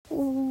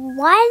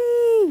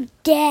One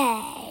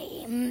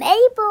day,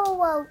 Mabel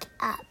woke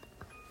up.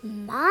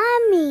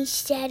 Mommy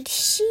said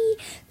she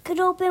could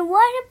open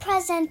one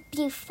present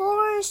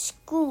before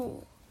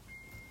school.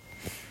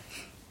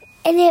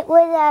 And it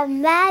was a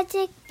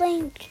magic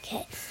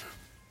blanket.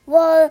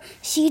 Well,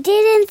 she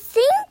didn't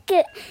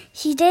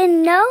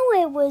know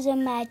it was a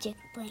magic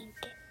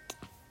blanket.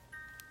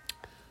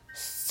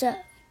 So,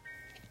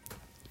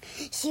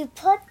 she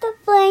put the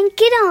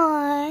blanket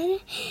on,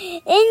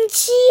 and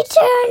she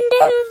turned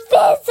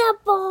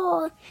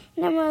invisible.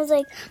 And Emma was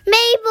like,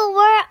 Mabel,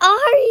 where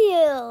are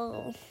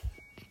you?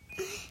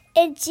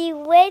 And she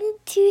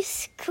went to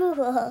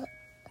school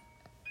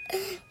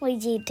when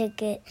she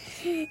took it.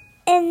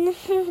 And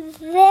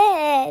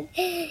then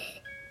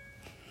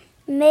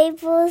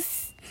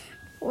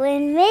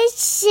when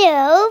Miss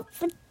Shope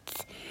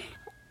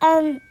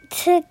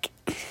took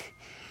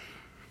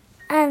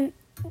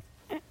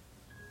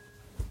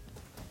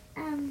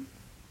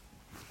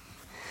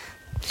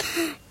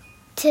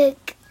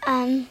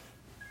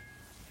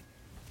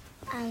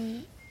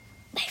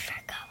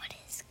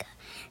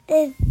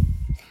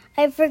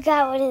I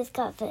forgot what it's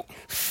called, but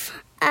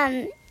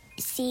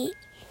she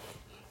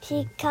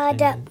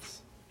called up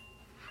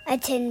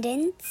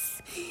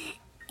attendance,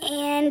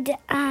 and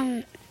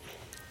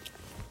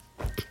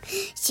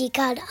she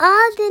called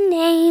all the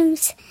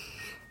names.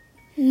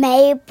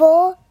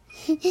 Mabel,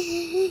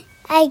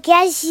 I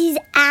guess she's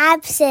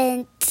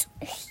absent.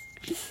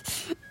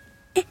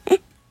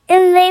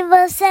 And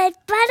Mabel said,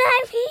 but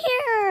I'm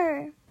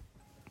here.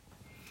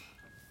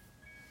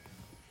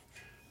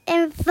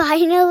 And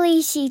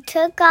finally she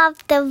took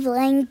off the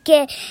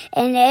blanket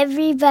and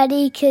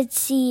everybody could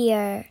see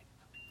her.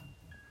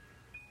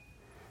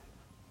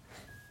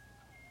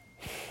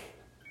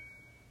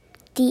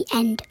 The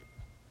end.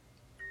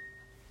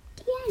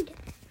 The end.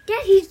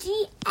 That is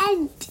the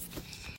end.